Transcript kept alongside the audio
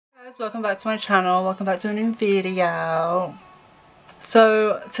welcome back to my channel, welcome back to a new video.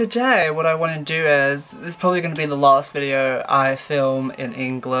 So today what I want to do is, this is probably going to be the last video I film in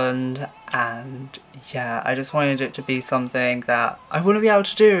England, and yeah, I just wanted it to be something that I want to be able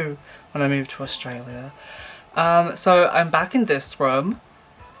to do when I move to Australia. So I'm back in this room,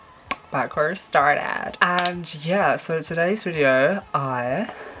 back where I started, and yeah, so today's video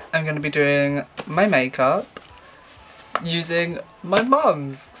I am going to be doing my makeup using my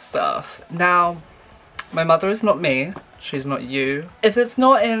mum's stuff. Now, my mother is not me, she's not you. If it's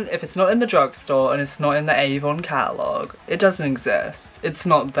not in the drugstore and it's not in the Avon catalogue, it doesn't exist. It's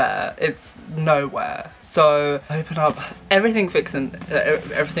not there. It's nowhere. So open up everything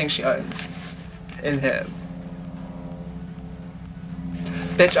everything she owns in here.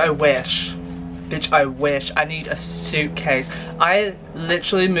 Bitch, I wish. Bitch, I wish. I need a suitcase. I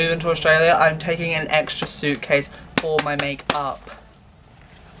literally moved into Australia. I'm taking an extra suitcase for my makeup.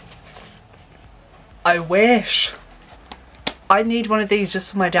 I wish. I need one of these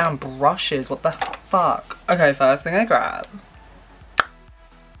just for my damn brushes. What the fuck? Okay, first thing I grab.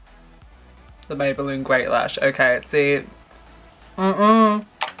 The Maybelline Great Lash. Okay, see. Mama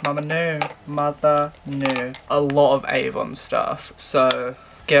knew. Mother knew. A lot of Avon stuff. So,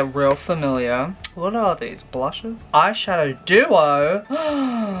 get real familiar. What are these? Blushes? Eyeshadow duo?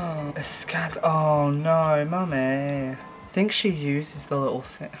 Oh no, mummy. I think she uses the little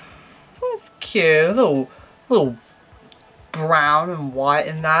thing. That's cute. Little brown and white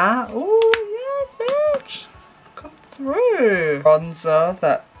in that. Oh yes, bitch. Come through. Bronzer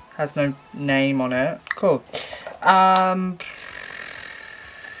that has no name on it. Cool.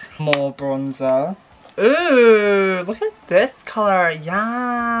 More bronzer. Ooh, look at this colour.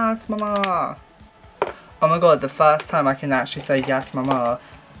 Yes, mama. Oh my god, the first time I can actually say yes, mama,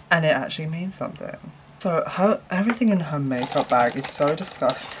 and it actually means something. So everything in her makeup bag is so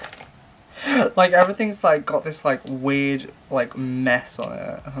disgusting. Like everything's like got this like weird like mess on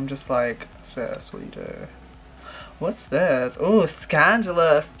it. I'm just like, sis, what do you do? What's this? Oh,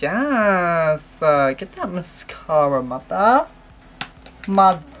 scandalous. Yes. Get that mascara, mother.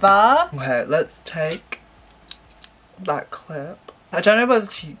 Okay, let's take that clip. I don't know whether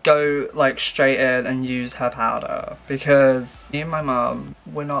to go like straight in and use her powder, because me and my mum,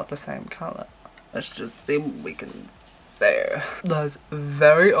 we're not the same colour. Let's just see what we can do. That's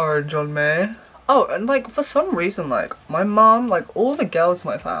very orange on me. Oh, and like for some reason, like my mum, like all the girls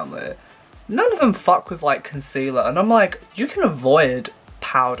in my family, none of them fuck with like concealer, and I'm like, you can avoid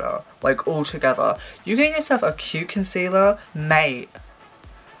powder like altogether. You get yourself a cute concealer, mate.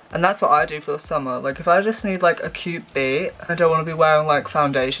 And that's what I do for the summer. Like if I just need like a cute beat, I don't want to be wearing like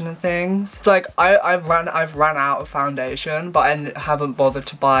foundation and things. It's like I've run out of foundation, but I haven't bothered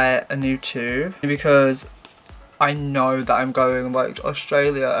to buy a new tube because I know that I'm going like to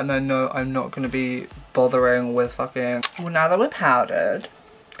Australia, and I know I'm not going to be bothering with fucking. Well, now that we're powdered,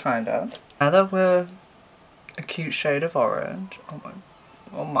 kind of. Now that we're a cute shade of orange.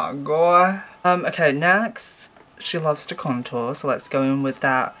 Oh my god. Okay, next. She loves to contour, so let's go in with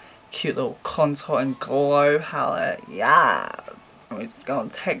that cute little contour and glow palette. Yeah. We're just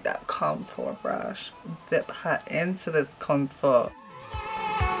gonna take that contour brush, dip her into this contour.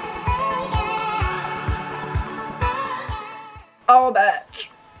 Oh, bitch.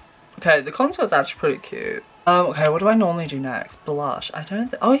 Okay, the contour is actually pretty cute. Okay, what do I normally do next? Blush. I don't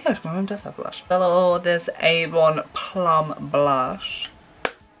think. Oh yes, my mum does have blush. Hello, this Avon Plum Blush.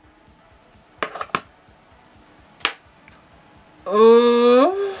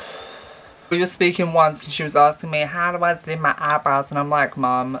 Ooh. We were speaking once and she was asking me, how do I do my eyebrows? And I'm like,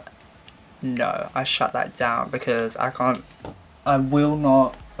 Mum, no, I shut that down because I will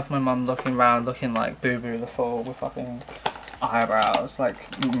not have my mum looking around looking like Boo Boo the Fool with fucking eyebrows. Like,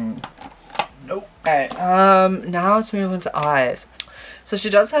 nope. Okay, now to move on to eyes. So she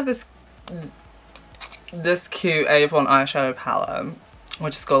does have this cute Avon eyeshadow palette,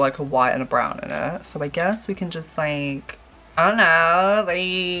 which has got like a white and a brown in it. So I guess we can just like, I don't know,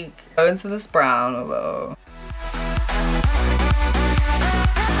 like, go into this brown a little.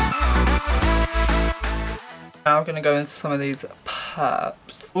 Now I'm gonna go into some of these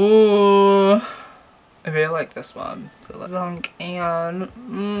perps. Ooh, I really like this one. So like, long and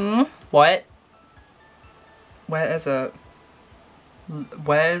what? Where is it?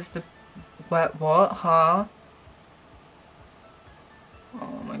 Where's the what? Huh?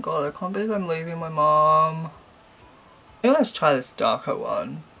 Oh my god, I can't believe I'm leaving my mom. Maybe let's try this darker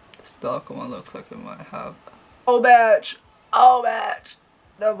one. This darker one looks like it might have. Oh bitch! Oh bitch!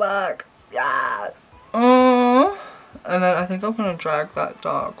 The back! Yes! And then I think I'm gonna drag that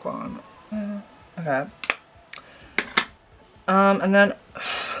dark one. Okay. And then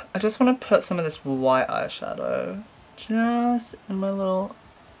I just want to put some of this white eyeshadow just in my little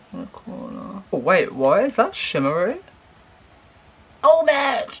corner. Oh wait, what is that shimmery? Oh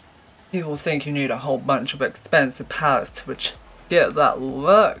bitch! People think you need a whole bunch of expensive palettes to get that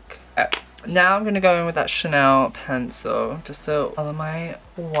look. Now I'm gonna go in with that Chanel pencil just to color my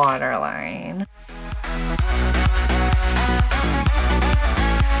waterline.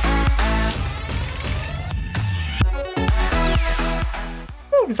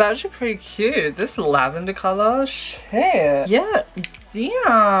 It's actually pretty cute. This lavender color, shit. Yeah,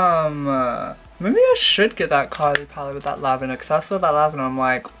 damn. Maybe I should get that Kylie palette with that lavender, because I saw that lavender, I'm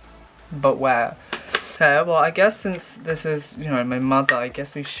like, but where? Okay, well I guess since this is, you know, my mother, I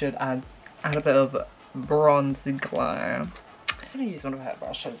guess we should add a bit of bronzy glow. I'm gonna use one of her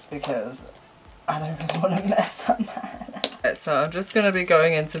brushes because I don't really want to mess up mine. So I'm just gonna be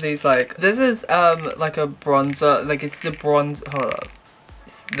going into these, like, this is like a bronzer, like it's the bronze, hold up.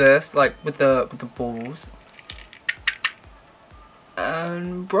 This, like with the balls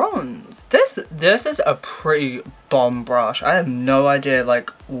and bronze. This is a pretty bomb brush. I have no idea like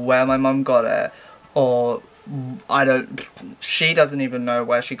where my mum got it, or she doesn't even know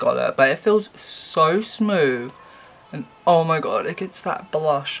where she got it, but it feels so smooth, and oh my god, it gets that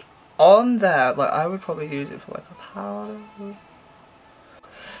blush on there. Like I would probably use it for like a powder.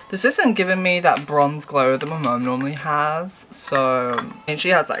 This isn't giving me that bronze glow that my mum normally has, so, and she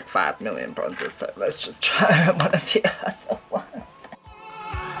has like 5 million bronzers, so let's just try one of the other ones.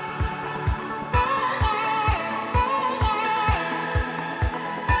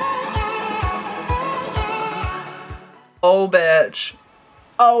 Oh bitch.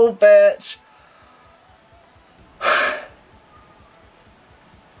 Oh bitch.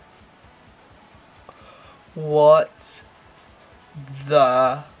 What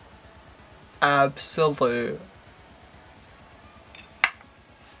the absolute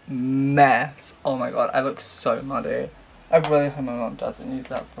mess. Oh my god, I look so muddy. I really hope my mom doesn't use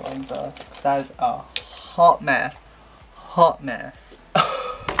that bronzer. That is a hot mess. Hot mess.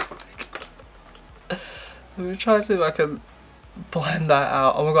 Let me try to see if I can blend that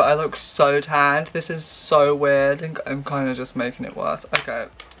out. Oh my god, I look so tanned. This is so weird, and I'm kind of just making it worse. Okay.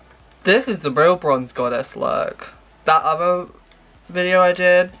 This is the real bronze goddess look. That other video I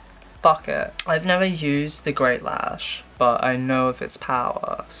did, fuck it. I've never used the Great Lash, but I know of its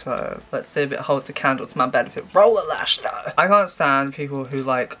power, so let's see if it holds a candle to my benefit. Roller lash though! I can't stand people who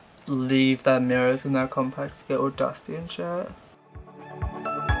like leave their mirrors in their compacts to get all dusty and shit.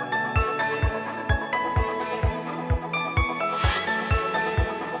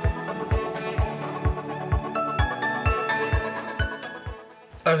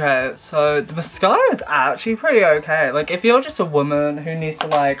 Okay, so the mascara is actually pretty okay. Like, if you're just a woman who needs to,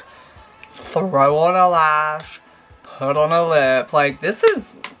 like, throw on a lash, put on a lip, like, this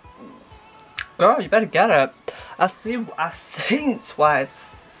is... Girl, you better get it. I think it's why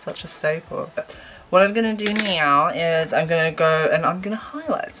it's such a staple. What I'm gonna do now is I'm gonna go and I'm gonna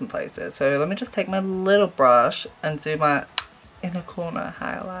highlight some places. So let me just take my little brush and do my inner corner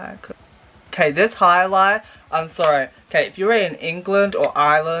highlight. Okay, this highlight, I'm sorry. Okay, if you're in England or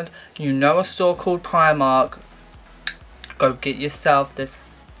Ireland, you know a store called Primark, go get yourself this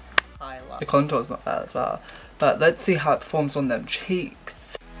highlight. The contour's not bad as well, but let's see how it performs on them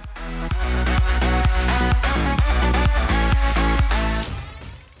cheeks.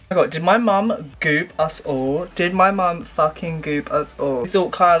 Oh my god, did my mum goop us all? Did my mum fucking goop us all? We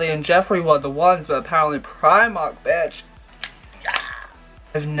thought Kylie and Jeffrey were the ones, but apparently Primark, bitch.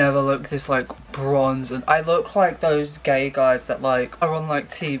 I've never looked this like bronze, and I look like those gay guys that like are on like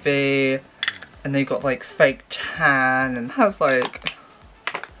TV and they got like fake tan and has like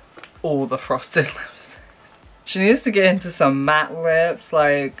all the frosted lipsticks. She needs to get into some matte lips,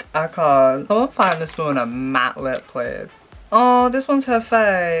 like I can't. Someone find this woman a matte lip please. Oh, this one's her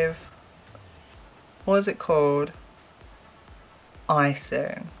fave. What is it called?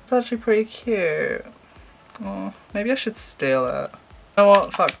 Icing. It's actually pretty cute. Oh, maybe I should steal it. You know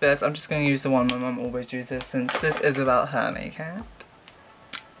what, fuck this, I'm just going to use the one my mum always uses since this is about her makeup.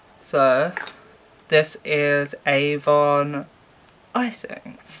 So, this is Avon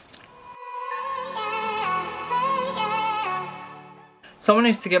Icing. Someone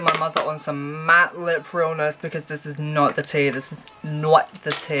needs to get my mother on some matte lip realness because this is not the tea, this is not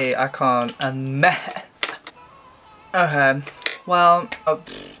the tea, I can't, a mess. Okay, well,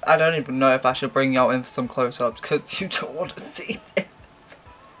 I don't even know if I should bring y'all in for some close-ups because you don't want to see this.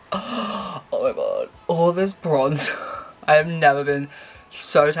 Oh my god, all this bronze. I have never been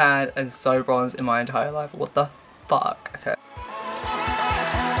so tan and so bronze in my entire life. What the fuck? Okay.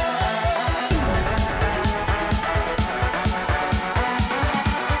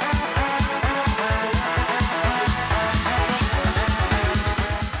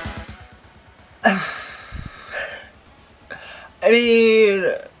 I mean,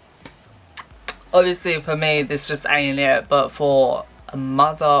 obviously for me this just ain't it, but for a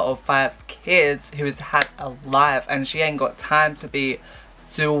mother of 5 kids who has had a life and she ain't got time to be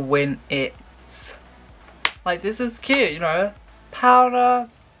doing it. Like, this is cute, you know? Powder.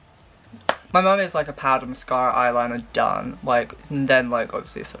 My mum is like a powder, mascara, eyeliner done. Like, and then like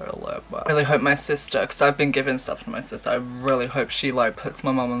obviously throw a lip. But I really hope my sister, because I've been giving stuff to my sister, I really hope she like puts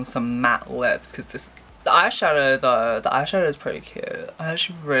my mum on some matte lips, because this, the eyeshadow though, the eyeshadow is pretty cute. I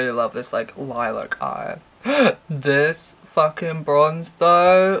actually really love this like lilac eye. This fucking bronze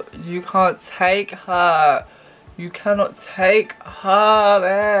though, you can't take her. You cannot take her,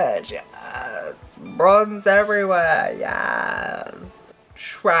 bitch. Yes. Bronze everywhere. Yes.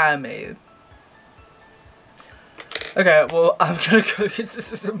 Try me. Okay, well, I'm gonna go because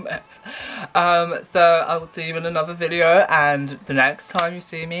this is a mess. So I will see you in another video, and the next time you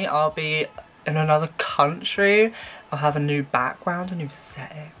see me, I'll be in another country. I'll have a new background, a new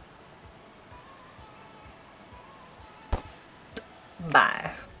setting.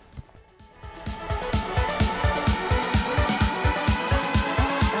 Bye.